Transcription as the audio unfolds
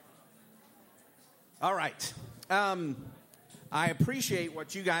All right. I appreciate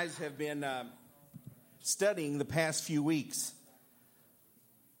what you guys have been studying the past few weeks.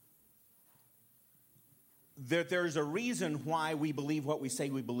 There's a reason why we believe what we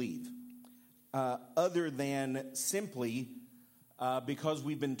say we believe, other than simply because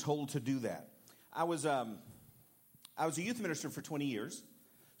we've been told to do that. I was a youth minister for 20 years,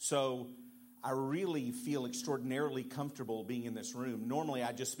 so I really feel extraordinarily comfortable being in this room. Normally,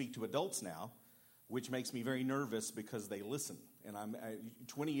 I just speak to adults now, which makes me very nervous because they listen. And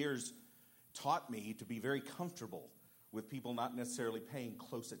 20 years taught me to be very comfortable with people not necessarily paying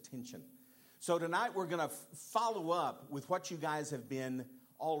close attention. So tonight we're going to follow up with what you guys have been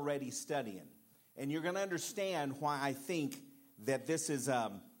already studying. And you're going to understand why I think that this is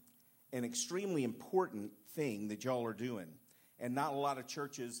an extremely important thing that y'all are doing. And not a lot of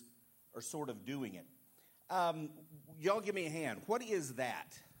churches are sort of doing it. Y'all give me a hand. What is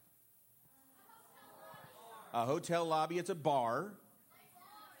that? A hotel lobby. It's a bar.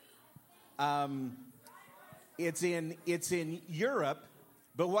 It's in Europe,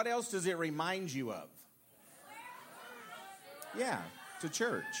 but what else does it remind you of? Yeah, it's a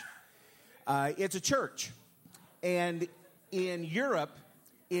church. It's a church. And in Europe,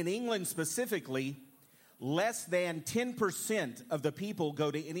 in England specifically, less than 10% of the people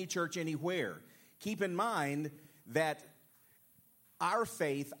go to any church anywhere. Keep in mind that our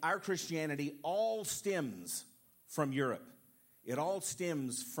faith, our Christianity, all stems from Europe. It all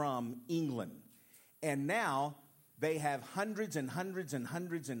stems from England. And now they have hundreds and hundreds and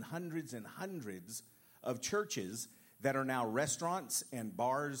hundreds and hundreds and hundreds of churches that are now restaurants and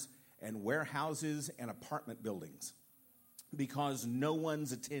bars and warehouses and apartment buildings because no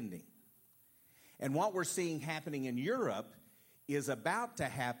one's attending. And what we're seeing happening in Europe is about to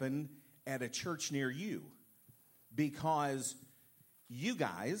happen at a church near you because you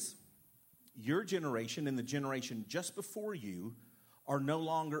guys, your generation and the generation just before you are no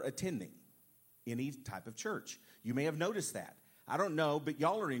longer attending any type of church. You may have noticed that. I don't know, but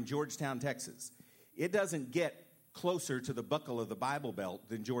y'all are in Georgetown, Texas. It doesn't get closer to the buckle of the Bible Belt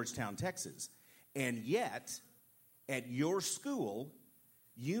than Georgetown, Texas. And yet, at your school,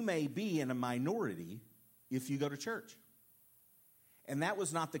 you may be in a minority if you go to church. And that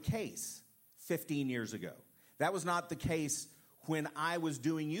was not the case 15 years ago. That was not the case when I was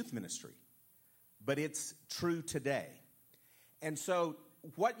doing youth ministry, but it's true today. And so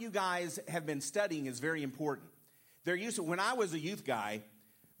what you guys have been studying is very important. When I was a youth guy,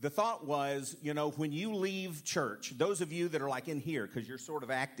 the thought was, when you leave church, those of you that are like in here, because you're sort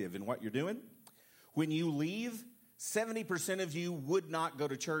of active in what you're doing, when you leave, 70% of you would not go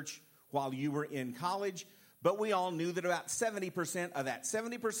to church while you were in college, but we all knew that about 70% of that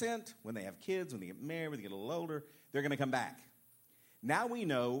 70%, when they have kids, when they get married, when they get a little older, they're going to come back. Now we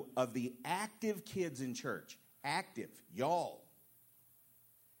know of the active kids in church, active, y'all,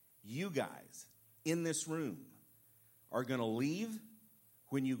 you guys in this room are going to leave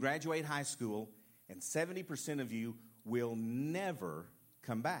when you graduate high school, and 70% of you will never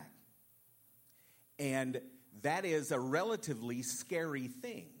come back. And that is a relatively scary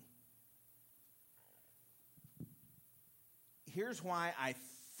thing. Here's why I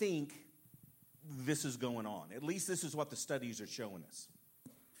think this is going on. At least this is what the studies are showing us.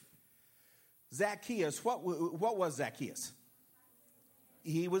 Zacchaeus, what was Zacchaeus?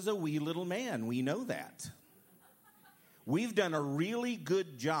 He was a wee little man. We know that. We've done a really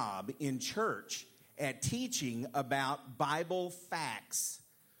good job in church at teaching about Bible facts.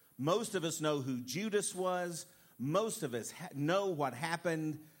 Most of us know who Judas was. Most of us know what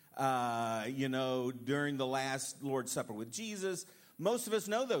happened, during the last Lord's Supper with Jesus. Most of us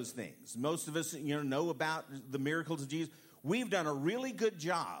know those things. Most of us, know about the miracles of Jesus. We've done a really good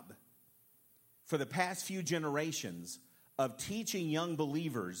job for the past few generations of teaching young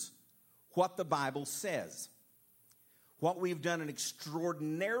believers what the Bible says. What we've done an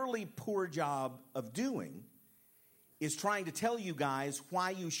extraordinarily poor job of doing is trying to tell you guys why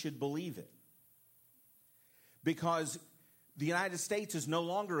you should believe it. Because the United States is no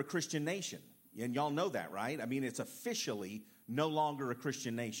longer a Christian nation. And y'all know that, right? I mean, it's officially no longer a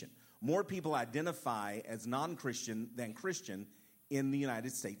Christian nation. More people identify as non-Christian than Christian in the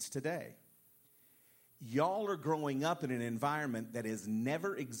United States today. Y'all are growing up in an environment that has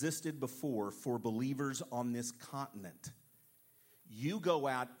never existed before for believers on this continent. You go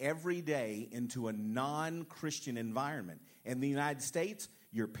out every day into a non-Christian environment. In the United States,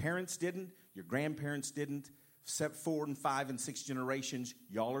 your parents didn't, your grandparents didn't, except 4 and 5 and 6 generations.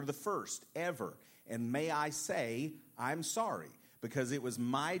 Y'all are the first ever. And may I say, I'm sorry, because it was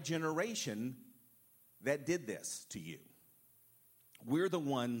my generation that did this to you. We're the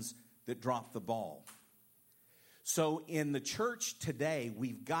ones that dropped the ball. So in the church today,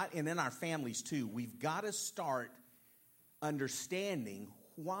 we've got, and in our families too, we've got to start understanding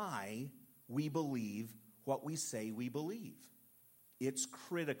why we believe what we say we believe. It's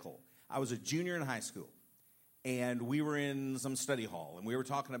critical. I was a junior in high school, and we were in some study hall, and we were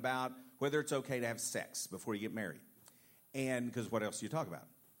talking about whether it's okay to have sex before you get married. And because what else do you talk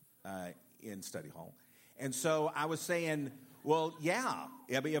about in study hall? And so I was saying, well, yeah,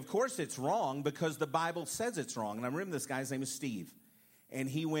 I mean, of course it's wrong because the Bible says it's wrong. And I remember this guy's name is Steve. And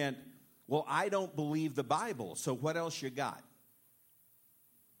he went, well, I don't believe the Bible, so what else you got?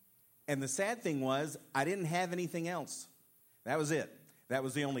 And the sad thing was, I didn't have anything else. That was it. That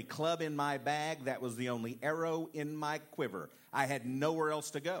was the only club in my bag. That was the only arrow in my quiver. I had nowhere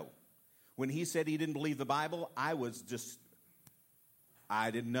else to go. When he said he didn't believe the Bible, I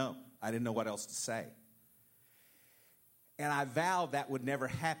didn't know. I didn't know what else to say. And I vowed that would never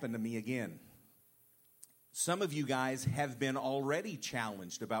happen to me again. Some of you guys have been already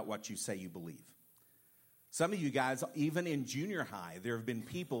challenged about what you say you believe. Some of you guys, even in junior high, there have been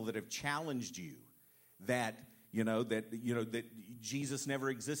people that have challenged you that Jesus never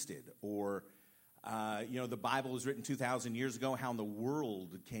existed, or the Bible was written 2,000 years ago. How in the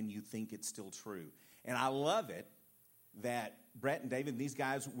world can you think it's still true? And I love it that Brett and David and these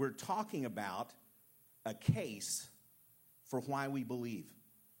guys were talking about a case for why we believe.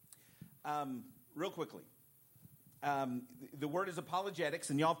 Real quickly, the word is apologetics,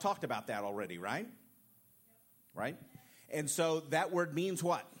 and y'all have talked about that already, right? Right? And so that word means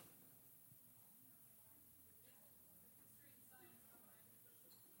what?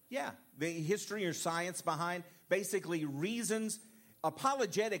 Yeah, the history or science behind, basically reasons.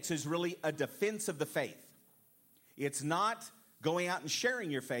 Apologetics is really a defense of the faith. It's not going out and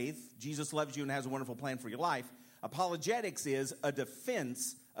sharing your faith. Jesus loves you and has a wonderful plan for your life. Apologetics is a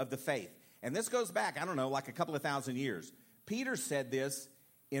defense of the faith. And this goes back, like a couple of thousand years. Peter said this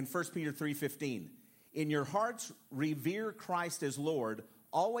in 1 Peter 3:15. In your hearts, revere Christ as Lord,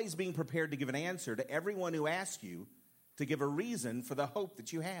 always being prepared to give an answer to everyone who asks you to give a reason for the hope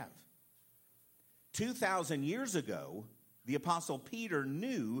that you have. 2,000 years ago, the Apostle Peter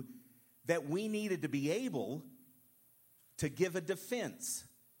knew that we needed to be able to give a defense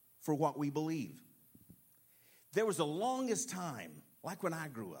for what we believe. There was the longest time, like when I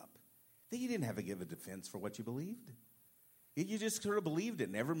grew up, that you didn't have to give a defense for what you believed. You just sort of believed it,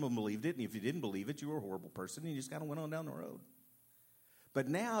 and everyone believed it, and if you didn't believe it, you were a horrible person, and you just kind of went on down the road. But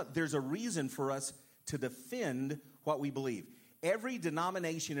now there's a reason for us to defend what we believe. Every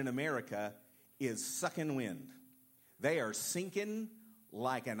denomination in America is sucking wind. They are sinking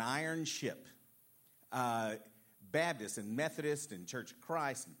like an iron ship. Baptist and Methodist and Church of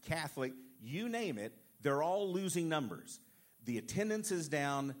Christ and Catholic, you name it, they're all losing numbers. The attendance is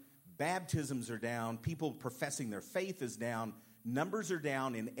down. Baptisms are down. People professing their faith is down. Numbers are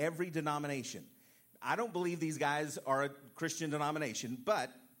down in every denomination. I don't believe these guys are a Christian denomination, but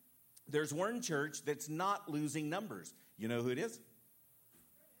there's one church that's not losing numbers. You know who it is?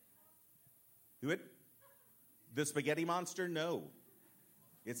 Who it? The Spaghetti Monster? No.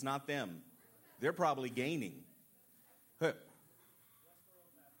 It's not them. They're probably gaining.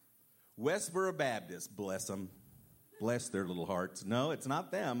 Westboro Baptist, bless them. Bless their little hearts. No, it's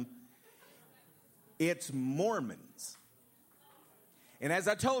not them. It's Mormons. And as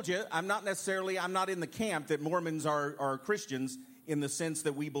I told you, I'm not in the camp that Mormons are Christians in the sense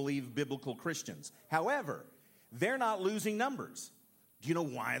that we believe biblical Christians. However, they're not losing numbers. Do you know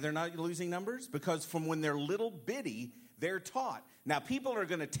why they're not losing numbers? Because from when they're little bitty, they're taught. Now, people are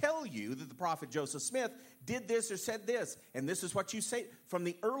going to tell you that the prophet Joseph Smith did this or said this, and this is what you say. From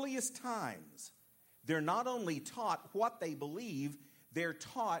the earliest times, they're not only taught what they believe, they're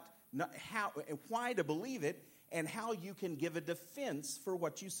taught how and why to believe it, and how you can give a defense for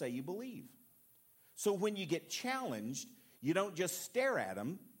what you say you believe. So when you get challenged, you don't just stare at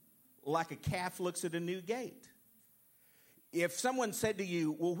them like a calf looks at a new gate. If someone said to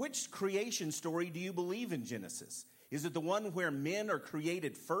you, well, which creation story do you believe in Genesis? Is it the one where men are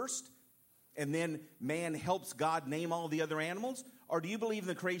created first and then man helps God name all the other animals? Or do you believe in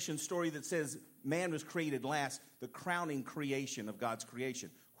the creation story that says man was created last, the crowning creation of God's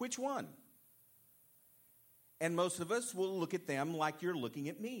creation? Which one? And most of us will look at them like you're looking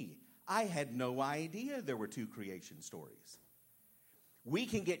at me. I had no idea there were two creation stories. We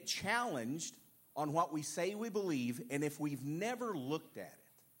can get challenged on what we say we believe, and if we've never looked at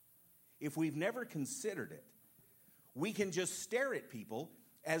it, if we've never considered it, we can just stare at people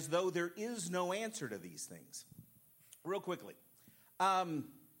as though there is no answer to these things. Real quickly.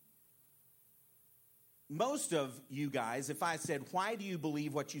 most of you guys, if I said, why do you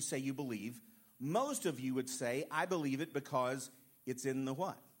believe what you say you believe? Most of you would say, I believe it because it's in the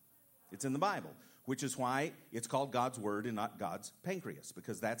what? It's in the Bible, which is why it's called God's Word and not God's pancreas,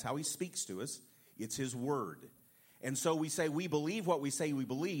 because that's how he speaks to us. It's his word. And so we say we believe what we say we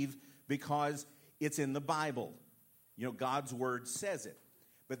believe because it's in the Bible. You know, God's word says it.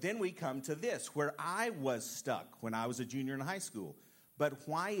 But then we come to this, where I was stuck when I was a junior in high school. But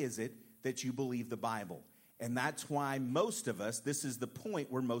why is it that you believe the Bible? And that's why most of us, this is the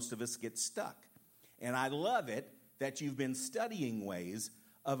point where most of us get stuck. And I love it that you've been studying ways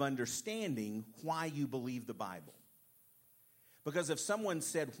of understanding why you believe the Bible. Because if someone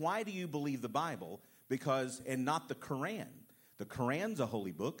said, why do you believe the Bible? Because, and not the Quran. The Quran's a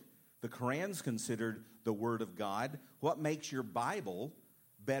holy book. The Quran's considered the Word of God. What makes your Bible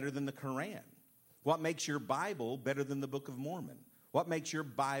better than the Quran? What makes your Bible better than the Book of Mormon? What makes your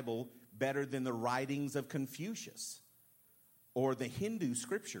Bible better than the writings of Confucius or the Hindu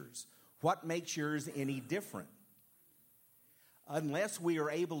scriptures? What makes yours any different? Unless we are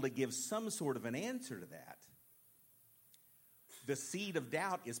able to give some sort of an answer to that, the seed of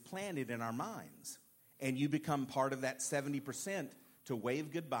doubt is planted in our minds, and you become part of that 70% to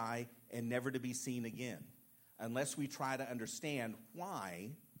wave goodbye and never to be seen again, unless we try to understand why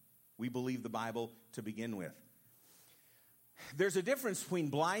we believe the Bible to begin with. There's a difference between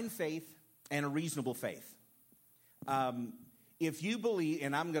blind faith and a reasonable faith. If you believe,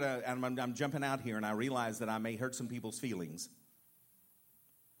 and I'm jumping out here, and I realize that I may hurt some people's feelings.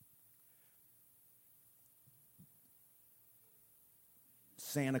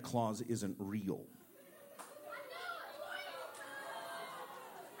 Santa Claus isn't real.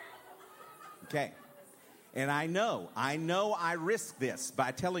 Okay. And I know I risk this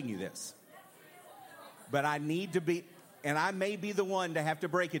by telling you this. But I need to be, and I may be the one to have to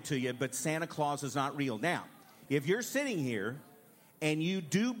break it to you, but Santa Claus is not real. Now, if you're sitting here and you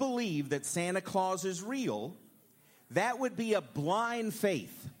do believe that Santa Claus is real, that would be a blind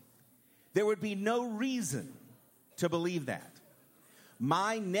faith. There would be no reason to believe that.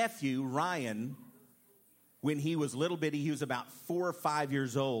 My nephew, Ryan, when he was little bitty, he was about 4 or 5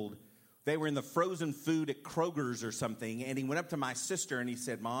 years old. They were in the frozen food at Kroger's or something, and he went up to my sister and he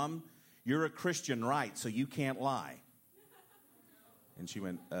said, Mom, you're a Christian, right, so you can't lie. And she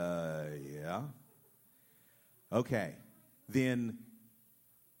went, yeah. Okay, then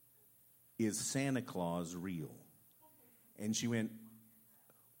is Santa Claus real? And she went,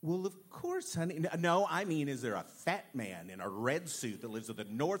 well, of course, honey. No, I mean, is there a fat man in a red suit that lives at the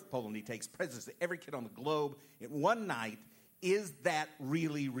North Pole and he takes presents to every kid on the globe in one night? Is that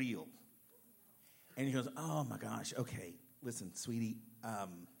really real? And he goes, oh, my gosh. Okay, listen, sweetie.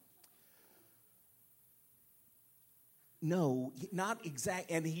 No, not exact.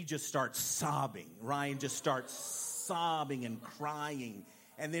 And he just starts sobbing. Ryan just starts sobbing and crying.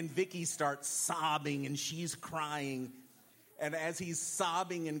 And then Vicky starts sobbing and she's crying. And as he's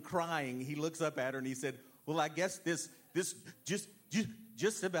sobbing and crying, he looks up at her and he said, well, I guess this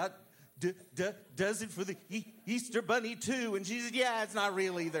just about does it for the Easter Bunny too. And she said, yeah, it's not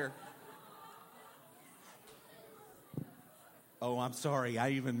real either. Oh, I'm sorry. I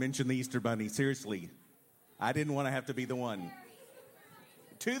even mentioned the Easter Bunny. Seriously. I didn't want to have to be the one.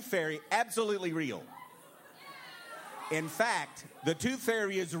 Tooth Fairy, absolutely real. In fact, the Tooth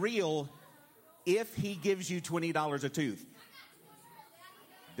Fairy is real if he gives you $20 a tooth.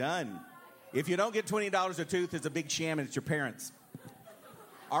 Done. If you don't get $20 a tooth, it's a big sham and it's your parents.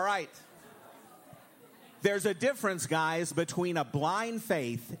 All right. There's a difference, guys, between a blind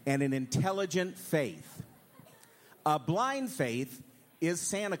faith and an intelligent faith. A blind faith is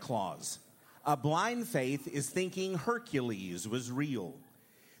Santa Claus. A blind faith is thinking Hercules was real.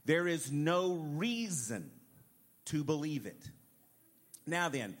 There is no reason to believe it. Now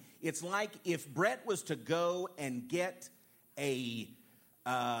then, it's like if Brett was to go and get a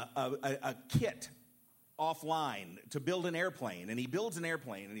kit offline to build an airplane, and he builds an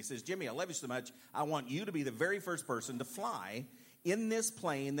airplane, and he says, Jimmy, I love you so much, I want you to be the very first person to fly in this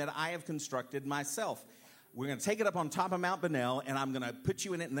plane that I have constructed myself. We're going to take it up on top of Mount Bonnell, and I'm going to put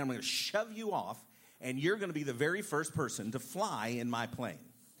you in it, and then I'm going to shove you off, and you're going to be the very first person to fly in my plane.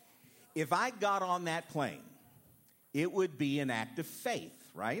 If I got on that plane, it would be an act of faith,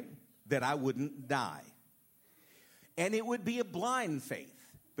 right? That I wouldn't die. And it would be a blind faith,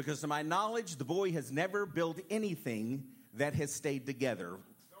 because to my knowledge, the boy has never built anything that has stayed together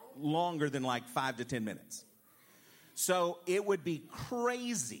longer than like 5 to 10 minutes. So it would be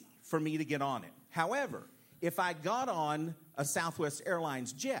crazy for me to get on it. However, if I got on a Southwest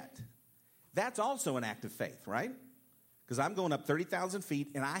Airlines jet, that's also an act of faith, right? Because I'm going up 30,000 feet,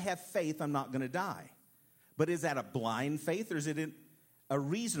 and I have faith I'm not going to die. But is that a blind faith, or is it a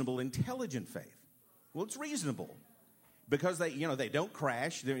reasonable, intelligent faith? Well, it's reasonable because they don't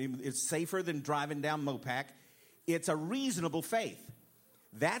crash. It's safer than driving down Mopac. It's a reasonable faith.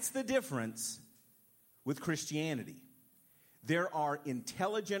 That's the difference with Christianity. There are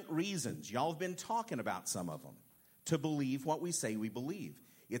intelligent reasons, y'all have been talking about some of them, to believe what we say we believe.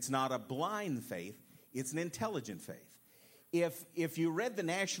 It's not a blind faith, it's an intelligent faith. If you read the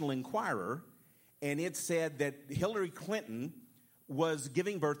National Enquirer and it said that Hillary Clinton was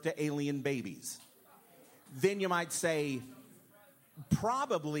giving birth to alien babies, then you might say,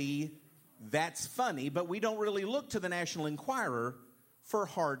 probably that's funny, but we don't really look to the National Enquirer for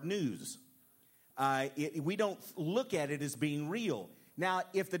hard news. We don't look at it as being real. Now,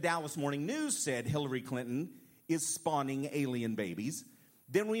 if the Dallas Morning News said Hillary Clinton is spawning alien babies,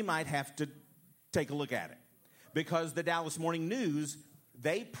 then we might have to take a look at it. Because the Dallas Morning News,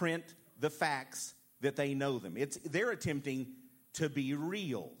 they print the facts that they know them. They're attempting to be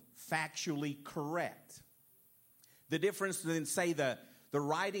real, factually correct. The difference than, say, the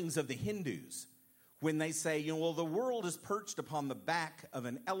writings of the Hindus, when they say, the world is perched upon the back of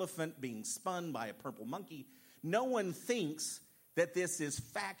an elephant being spun by a purple monkey, no one thinks that this is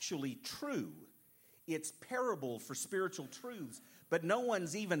factually true. It's parable for spiritual truths, but no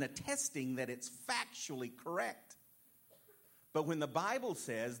one's even attesting that it's factually correct. But when the Bible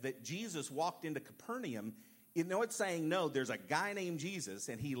says that Jesus walked into Capernaum, it's saying, no, there's a guy named Jesus,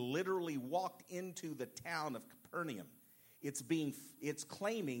 and he literally walked into the town of Capernaum. It's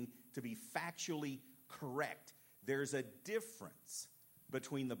claiming to be factually correct. There's a difference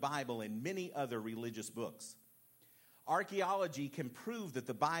between the Bible and many other religious books. Archaeology can prove that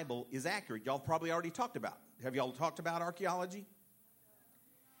the Bible is accurate. Y'all probably already talked about. Have y'all talked about archaeology?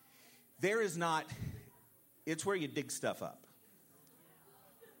 It's where you dig stuff up.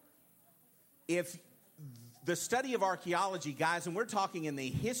 If the study of archaeology, guys, and we're talking in the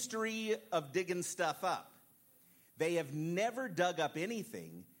history of digging stuff up, they have never dug up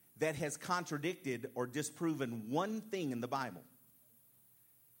anything that has contradicted or disproven one thing in the Bible.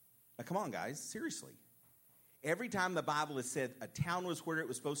 Now, come on, guys, seriously. Every time the Bible has said a town was where it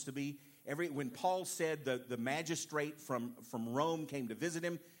was supposed to be, when Paul said the magistrate from Rome came to visit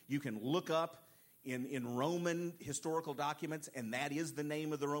him, you can look up in Roman historical documents, and that is the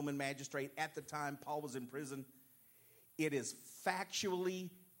name of the Roman magistrate at the time Paul was in prison. It is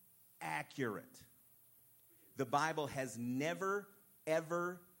factually accurate. The Bible has never,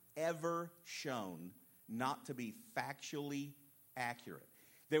 ever, ever shown not to be factually accurate.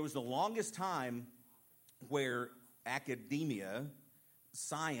 There was the longest time where academia,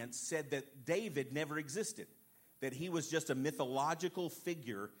 science, said that David never existed, that he was just a mythological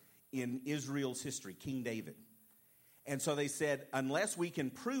figure in Israel's history, King David. And so they said, unless we can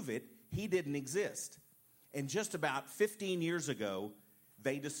prove it, he didn't exist. And just about 15 years ago,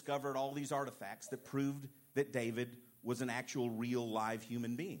 they discovered all these artifacts that proved that David was an actual, real, live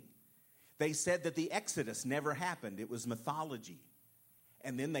human being. They said that the Exodus never happened. It was mythology.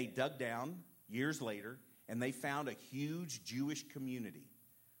 And then they dug down years later, and they found a huge Jewish community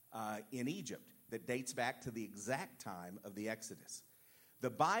in Egypt that dates back to the exact time of the Exodus. The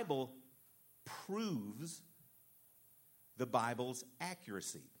Bible proves the Bible's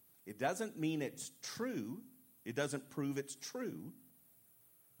accuracy. It doesn't mean it's true. It doesn't prove it's true,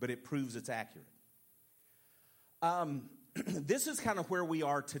 but it proves it's accurate. This is kind of where we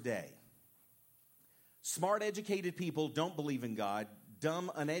are today. Smart, educated people don't believe in God.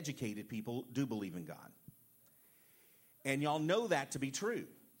 Dumb, uneducated people do believe in God. And y'all know that to be true.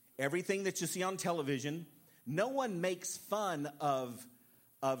 Everything that you see on television, no one makes fun of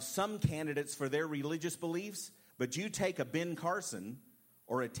some candidates for their religious beliefs, but you take a Ben Carson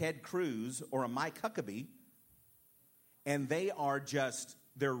or a Ted Cruz or a Mike Huckabee, and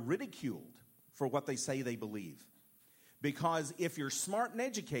they're ridiculed for what they say they believe. Because if you're smart and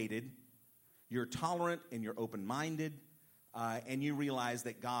educated, you're tolerant and you're open-minded, and you realize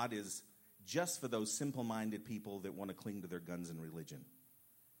that God is just for those simple-minded people that want to cling to their guns and religion.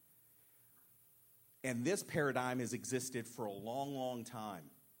 And this paradigm has existed for a long, long time.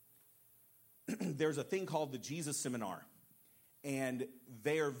 There's a thing called the Jesus Seminar, and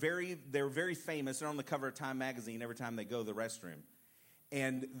they're very famous. They're on the cover of Time magazine every time they go to the restroom.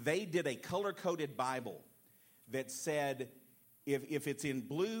 And they did a color-coded Bible that said, if it's in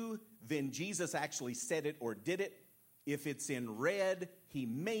blue, then Jesus actually said it or did it. If it's in red, he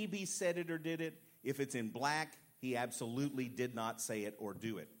maybe said it or did it. If it's in black, he absolutely did not say it or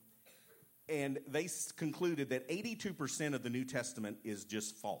do it. And they concluded that 82% of the New Testament is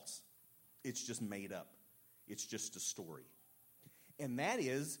just false. It's just made up. It's just a story. And that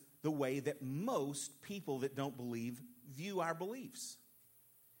is the way that most people that don't believe view our beliefs.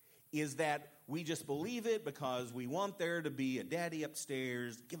 Is that we just believe it because we want there to be a daddy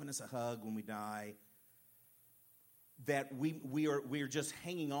upstairs giving us a hug when we die. That we're just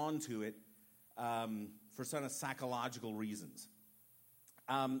hanging on to it for some psychological reasons.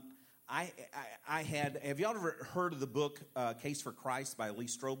 Have y'all ever heard of the book Case for Christ by Lee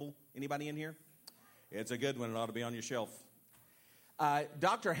Strobel? Anybody in here? It's a good one. It ought to be on your shelf.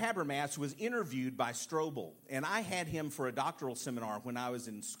 Dr. Habermas was interviewed by Strobel, and I had him for a doctoral seminar when I was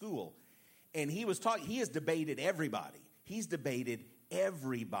in school. And he was talking. He has debated everybody. He's debated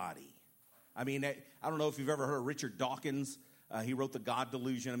everybody. I mean, I don't know if you've ever heard of Richard Dawkins. He wrote The God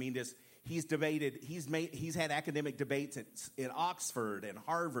Delusion. I mean, he's debated. He's had academic debates at Oxford and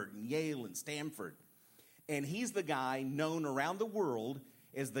Harvard and Yale and Stanford. And he's the guy known around the world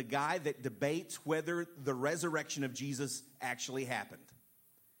as the guy that debates whether the resurrection of Jesus actually happened.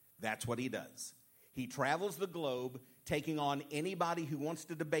 That's what he does. He travels the globe, taking on anybody who wants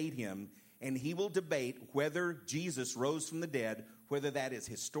to debate him, and he will debate whether Jesus rose from the dead, whether that is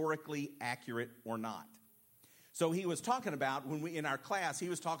historically accurate or not. So he was talking about, in our class, he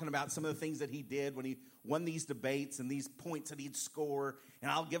was talking about some of the things that he did when he won these debates and these points that he'd score, and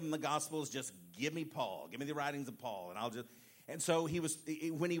I'll give him the Gospels, just give me Paul, give me the writings of Paul, and so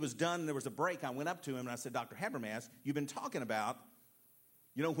when he was done, there was a break. I went up to him and I said, Dr. Habermas, you've been talking about,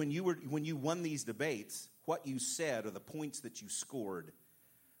 when you won these debates, what you said or the points that you scored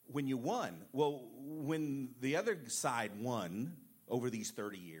when you won. Well, when the other side won over these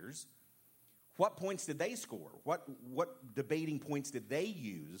 30 years, what points did they score? What debating points did they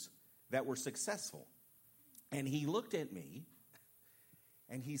use that were successful? And he looked at me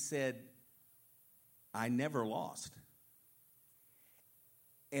and he said, I never lost.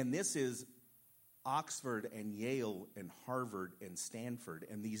 And this is Oxford and Yale and Harvard and Stanford.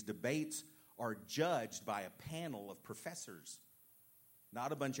 And these debates are judged by a panel of professors,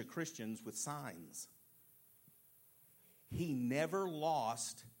 not a bunch of Christians with signs. He never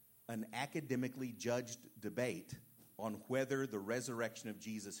lost an academically judged debate on whether the resurrection of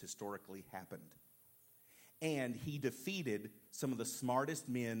Jesus historically happened. And he defeated some of the smartest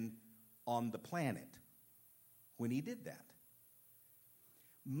men on the planet when he did that.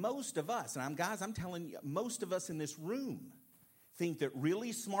 Most of us, and I'm telling you, most of us in this room think that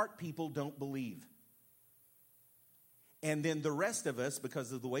really smart people don't believe. And then the rest of us,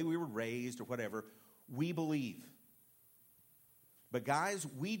 because of the way we were raised or whatever, we believe. But guys,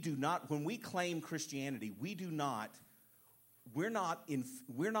 we do not, when we claim Christianity, we're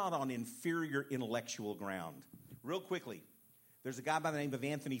not on inferior intellectual ground. Real quickly, there's a guy by the name of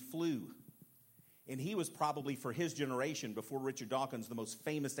Anthony Flew. And he was probably, for his generation, before Richard Dawkins, the most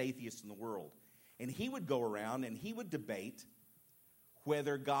famous atheist in the world. And he would go around and he would debate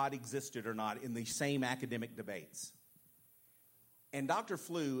whether God existed or not in the same academic debates. And Dr.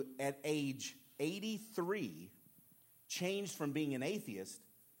 Flew, at age 83, changed from being an atheist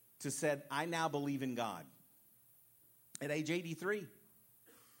to said, I now believe in God. At age 83.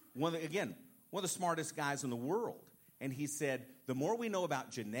 One of the smartest guys in the world. And he said, the more we know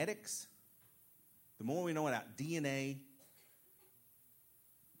about genetics, the more we know about DNA,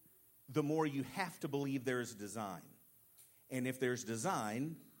 the more you have to believe there is design. And if there's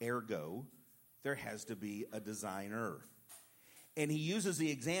design, ergo, there has to be a designer. And he uses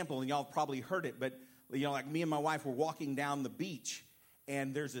the example, and y'all probably heard it, but like me and my wife were walking down the beach,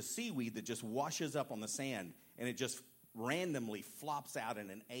 and there's a seaweed that just washes up on the sand, and it just randomly flops out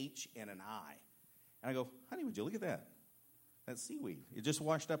in an H and an I. And I go, honey, would you look at that? That's seaweed. It just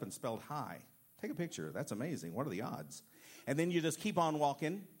washed up and spelled hi. Take a picture. That's amazing. What are the odds? And then you just keep on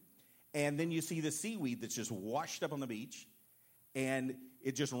walking, and then you see the seaweed that's just washed up on the beach, and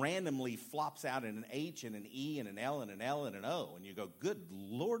it just randomly flops out in an H and an E and an L and an L and an O. And you go, good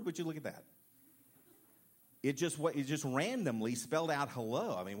Lord, would you look at that? It just randomly spelled out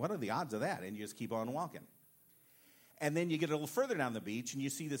hello. I mean, what are the odds of that? And you just keep on walking. And then you get a little further down the beach, and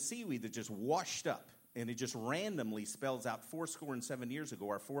you see the seaweed that just washed up. And it just randomly spells out 77 years ago,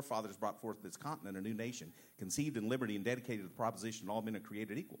 our forefathers brought forth this continent, a new nation, conceived in liberty and dedicated to the proposition all men are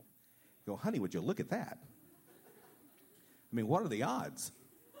created equal. You go, honey, would you look at that? I mean, what are the odds?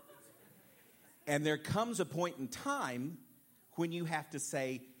 And there comes a point in time when you have to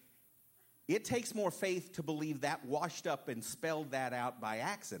say, it takes more faith to believe that washed up and spelled that out by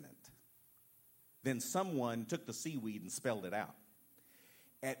accident than someone took the seaweed and spelled it out.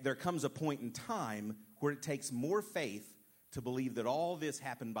 There comes a point in time where it takes more faith to believe that all this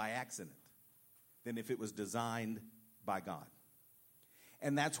happened by accident than if it was designed by God.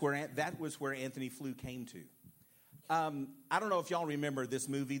 And that was where Anthony Flew came to. I don't know if y'all remember this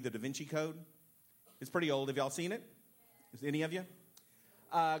movie, The Da Vinci Code. It's pretty old. Have y'all seen it? Any of you?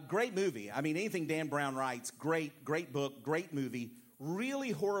 Great movie. I mean, anything Dan Brown writes, great book, great movie.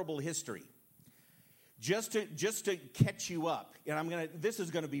 Really horrible history. Just to catch you up, and this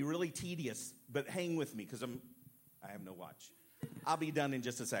is gonna be really tedious, but hang with me because I have no watch. I'll be done in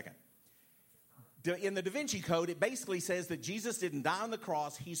just a second. In the Da Vinci Code, it basically says that Jesus didn't die on the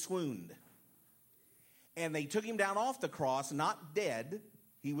cross; he swooned. And they took him down off the cross, not dead.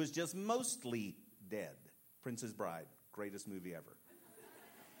 He was just mostly dead. Princess Bride, greatest movie ever.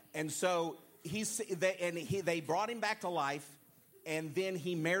 And so they brought him back to life, and then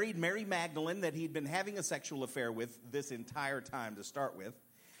he married Mary Magdalene that he'd been having a sexual affair with this entire time to start with.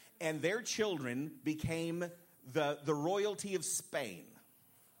 And their children became the royalty of Spain.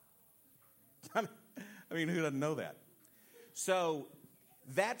 I mean, who doesn't know that? So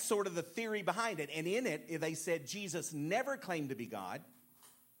that's sort of the theory behind it. And in it, they said Jesus never claimed to be God.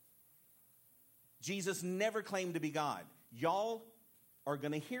 Jesus never claimed to be God. Y'all are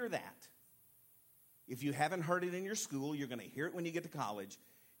going to hear that. If you haven't heard it in your school, you're going to hear it when you get to college.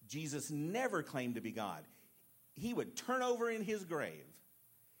 Jesus never claimed to be God. He would turn over in his grave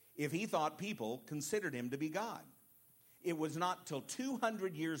if he thought people considered him to be God. It was not till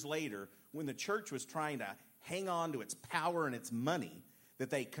 200 years later, when the church was trying to hang on to its power and its money, that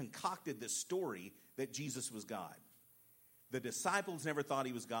they concocted this story that Jesus was God. The disciples never thought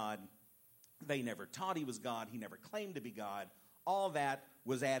he was God. They never taught he was God. He never claimed to be God. All that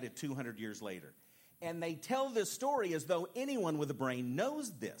was added 200 years later. And they tell this story as though anyone with a brain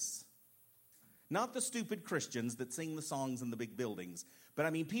knows this. Not the stupid Christians that sing the songs in the big buildings, but I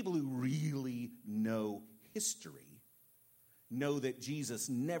mean people who really know history know that Jesus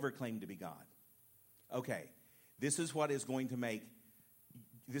never claimed to be God. Okay, this is what is going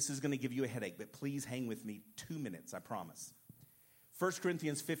to give you a headache, but please hang with me 2 minutes, I promise. 1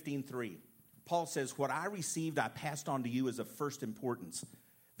 Corinthians 15:3. Paul says, what I received, I passed on to you as of first importance,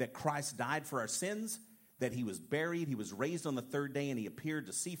 that Christ died for our sins, that he was buried, he was raised on the third day, and he appeared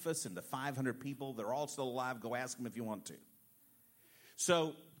to Cephas and to 500 people. They're all still alive. Go ask them if you want to.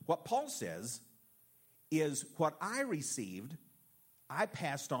 So what Paul says is, what I received, I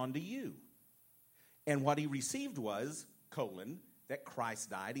passed on to you. And what he received was, that Christ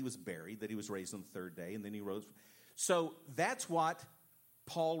died, he was buried, that he was raised on the third day, and then he rose. So that's what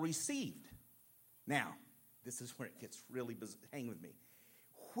Paul received. Now, this is where it gets really bizarre. Hang with me.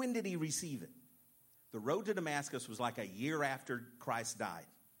 When did he receive it? The road to Damascus was like a year after Christ died.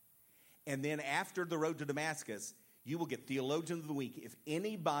 And then after the road to Damascus, you will get Theologian of the Week if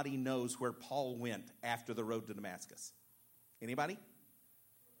anybody knows where Paul went after the road to Damascus. Anybody?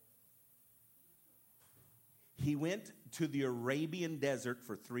 He went to the Arabian desert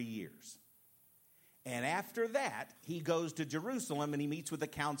for 3 years. And after that, he goes to Jerusalem and he meets with the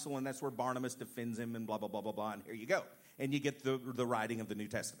council, and that's where Barnabas defends him and blah, blah, blah, blah, blah. And here you go. And you get the writing of the New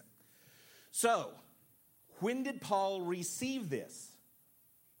Testament. So, when did Paul receive this?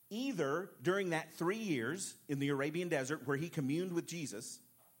 Either during that 3 years in the Arabian desert where he communed with Jesus.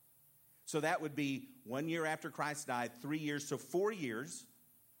 So that would be 1 year after Christ died, 3 years, so 4 years.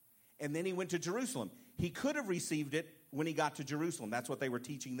 And then he went to Jerusalem. He could have received it when he got to Jerusalem. That's what they were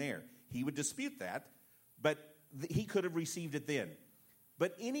teaching there. He would dispute that, but he could have received it then.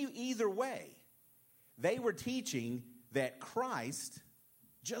 But either way, they were teaching that Christ,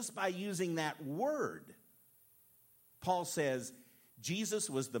 just by using that word, Paul says, Jesus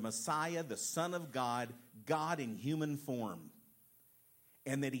was the Messiah, the Son of God, God in human form.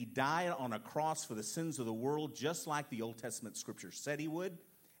 And that he died on a cross for the sins of the world, just like the Old Testament scripture said he would.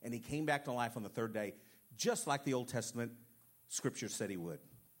 And he came back to life on the third day, just like the Old Testament scripture said he would.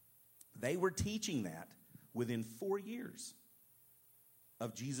 They were teaching that within 4 years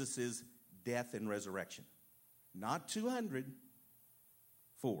of Jesus' death and resurrection. Not 200,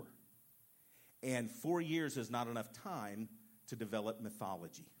 4. And 4 years is not enough time to develop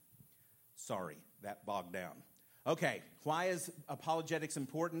mythology. Sorry, that bogged down. Okay, why is apologetics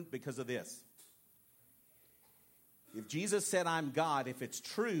important? Because of this. If Jesus said, I'm God, if it's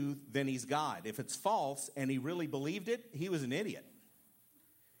true, then he's God. If it's false and he really believed it, he was an idiot.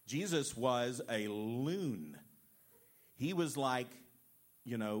 Jesus was a loon. He was like,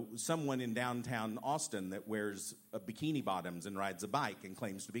 someone in downtown Austin that wears bikini bottoms and rides a bike and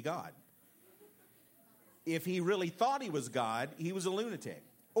claims to be God. If he really thought he was God, he was a lunatic.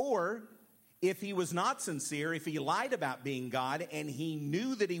 Or if he was not sincere, if he lied about being God and he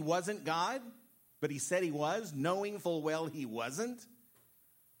knew that he wasn't God, but he said he was, knowing full well he wasn't.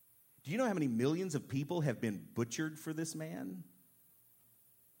 Do you know how many millions of people have been butchered for this man?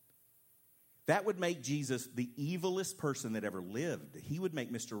 That would make Jesus the evilest person that ever lived. He would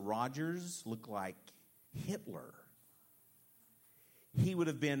make Mr. Rogers look like Hitler. He would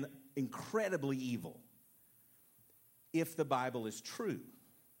have been incredibly evil. If the Bible is true,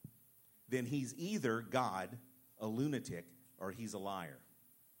 then he's either God, a lunatic, or he's a liar.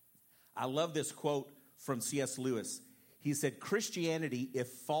 I love this quote from C.S. Lewis. He said, Christianity, if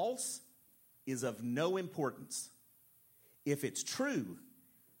false, is of no importance. If it's true,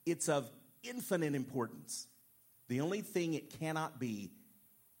 it's of infinite importance. The only thing it cannot be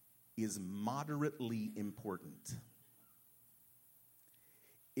is moderately important.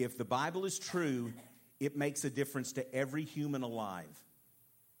 If the Bible is true, it makes a difference to every human alive.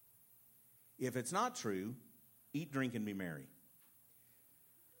 If it's not true, eat, drink, and be merry.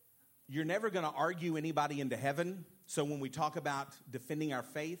 You're never going to argue anybody into heaven. So when we talk about defending our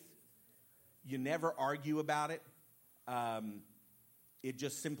faith, you never argue about it. It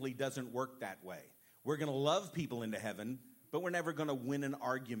just simply doesn't work that way. We're going to love people into heaven, but we're never going to win an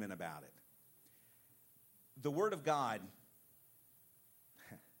argument about it. The Word of God,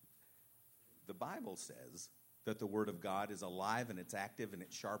 the Bible says that the Word of God is alive and it's active and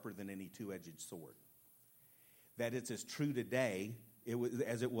it's sharper than any two-edged sword. That it's as true today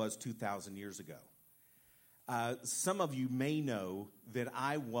as it was 2,000 years ago. Some of you may know that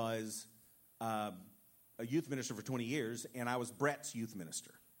I was a youth minister for 20 years, and I was Brett's youth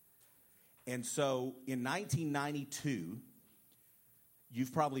minister. And so in 1992,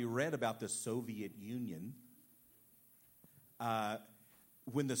 you've probably read about the Soviet Union.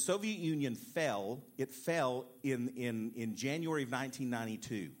 When the Soviet Union fell, it fell in January of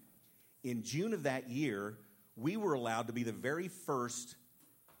 1992. In June of that year, we were allowed to be the very first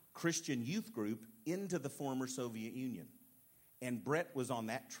Christian youth group into the former Soviet Union. And Brett was on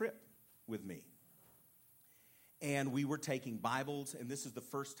that trip with me. And we were taking Bibles, and this is the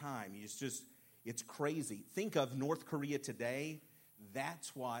first time. It's crazy. Think of North Korea today.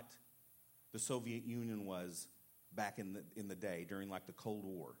 That's what the Soviet Union was back in the day during like the Cold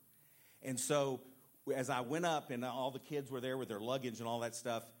War. And so as I went up and all the kids were there with their luggage and all that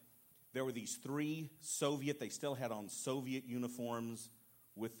stuff, there were these three they still had on Soviet uniforms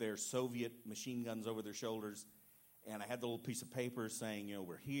with their Soviet machine guns over their shoulders. And I had the little piece of paper saying,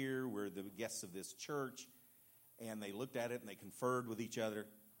 we're here, we're the guests of this church. And they looked at it and they conferred with each other.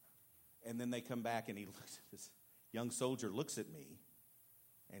 And then they come back and this young soldier looks at me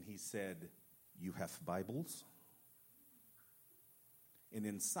and he said, "You have Bibles?" And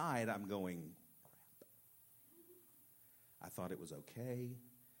inside I'm going, crap. I thought it was okay.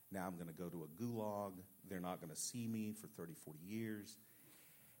 Now I'm going to go to a gulag. They're not going to see me for 30, 40 years.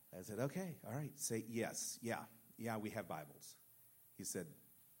 I said, okay, all right. Say yes. Yeah, we have Bibles. He said,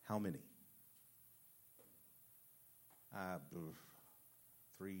 how many?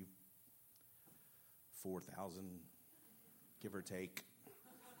 3,000, 4,000, give or take.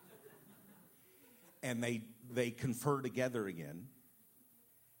 And they confer together again.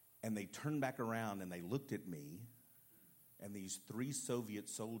 And they turned back around and they looked at me. And these three Soviet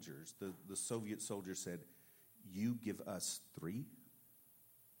soldiers, the Soviet soldier said, "You give us 3?"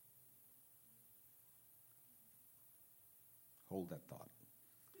 Hold that thought.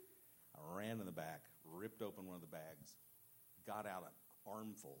 I ran in the back, ripped open one of the bags, got out an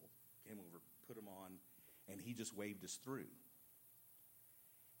armful, came over, put them on, and he just waved us through.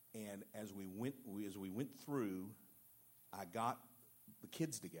 And as we went through, I got the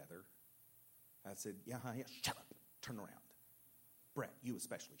kids together. I said, yeah, shut up, turn around. Brett, you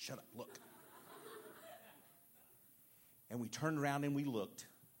especially, shut up, look. And we turned around and we looked,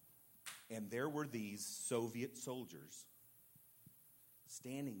 and there were these Soviet soldiers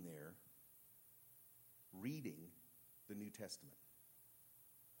standing there reading the New Testament.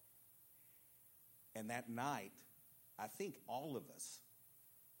 And that night, I think all of us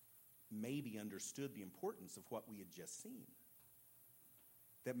maybe understood the importance of what we had just seen.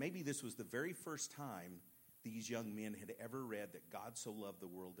 That maybe this was the very first time these young men had ever read that God so loved the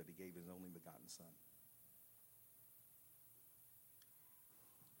world that he gave his only begotten Son.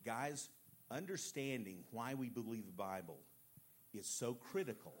 Guys, understanding why we believe the Bible is so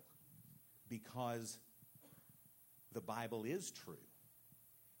critical because the Bible is true,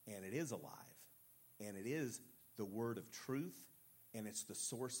 and it is alive, and it is the word of truth, and it's the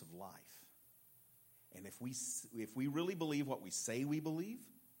source of life. And if we really believe what we say we believe,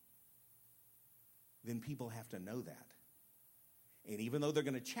 then people have to know that. And even though they're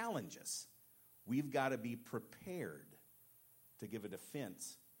going to challenge us, we've got to be prepared to give a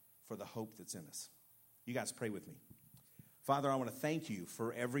defense for the hope that's in us. You guys pray with me. Father, I want to thank you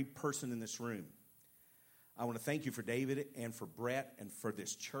for every person in this room. I want to thank you for David and for Brett and for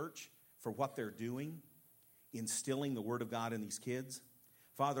this church, for what they're doing, instilling the Word of God in these kids.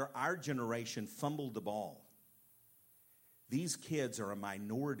 Father, our generation fumbled the ball. These kids are a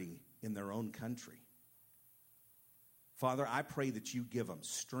minority in their own country. Father, I pray that you give them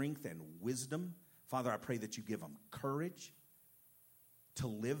strength and wisdom. Father, I pray that you give them courage to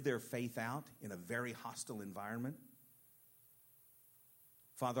live their faith out in a very hostile environment.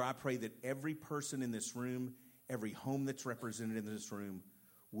 Father, I pray that every person in this room, every home that's represented in this room,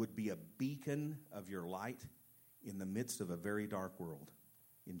 would be a beacon of your light in the midst of a very dark world.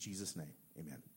 In Jesus' name, amen.